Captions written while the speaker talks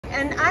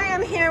and I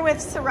am here with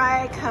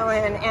Sahrye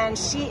Cohen, and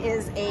she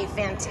is a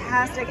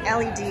fantastic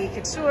LED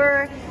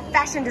couture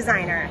fashion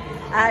designer.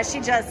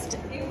 She just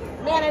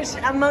managed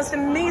a most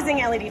amazing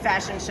LED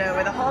fashion show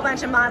with a whole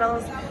bunch of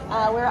models.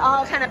 We're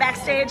all kind of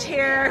backstage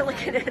here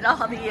looking at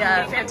all the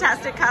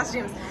fantastic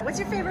costumes. What's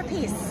your favorite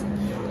piece?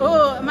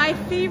 Oh, my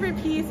favorite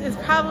piece is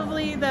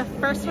probably the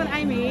first one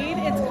I made.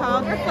 It's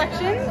called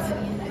Reflections,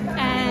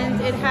 and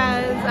it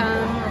has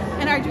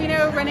an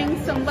Arduino running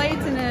some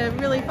lights in a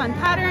really fun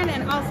pattern,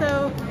 and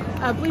also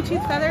a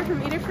Bluetooth feather from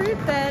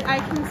Adafruit that I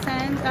can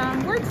send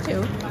words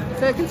to.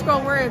 So it can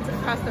scroll words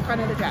across the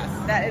front of the dress.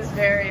 That is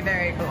very,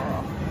 very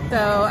cool.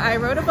 So I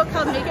wrote a book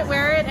called Make It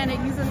Wear It, and it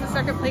uses the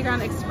Circuit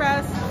Playground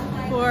Express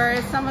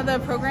for some of the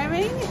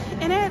programming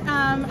in it.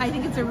 I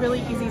think it's a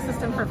really easy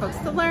system for folks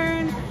to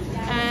learn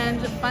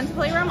and fun to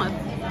play around with.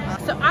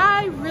 So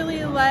I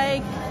really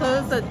like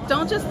clothes that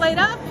don't just light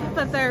up,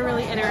 but they're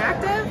really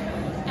interactive.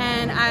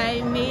 And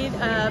I made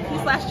a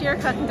piece last year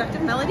called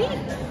Conductive Melody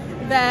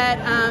that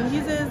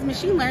uses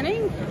machine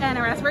learning and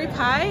a Raspberry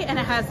Pi, and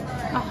it has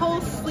a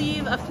whole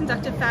sleeve of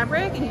conductive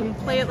fabric, and you can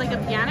play it like a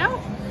piano.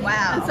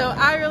 Wow. And so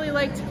I really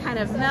like to kind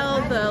of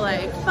meld the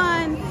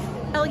fun,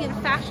 elegant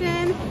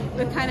fashion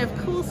with kind of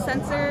cool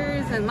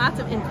sensors and lots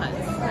of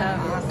inputs. So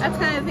that's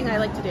kind of the thing I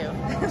like to do.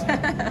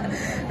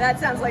 That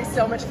sounds like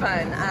so much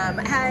fun.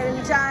 And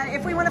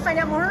if we want to find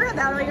out more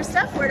about all your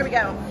stuff, where do we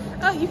go?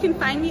 Oh, you can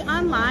find me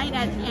online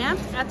at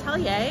Amped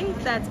Atelier.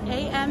 That's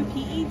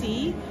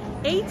AMPED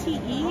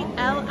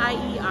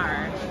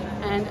ATELIER.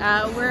 And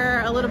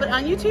we're a little bit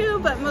on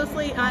YouTube, but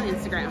mostly on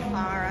Instagram. All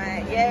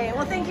right, yay.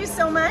 Well, thank you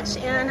so much,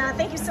 and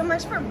thank you so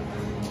much for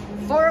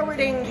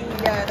forwarding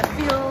the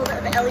field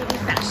of LED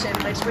fashion,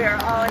 which we are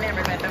all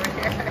enamored with over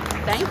here.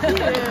 Thank you.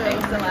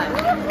 Thanks a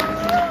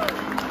lot.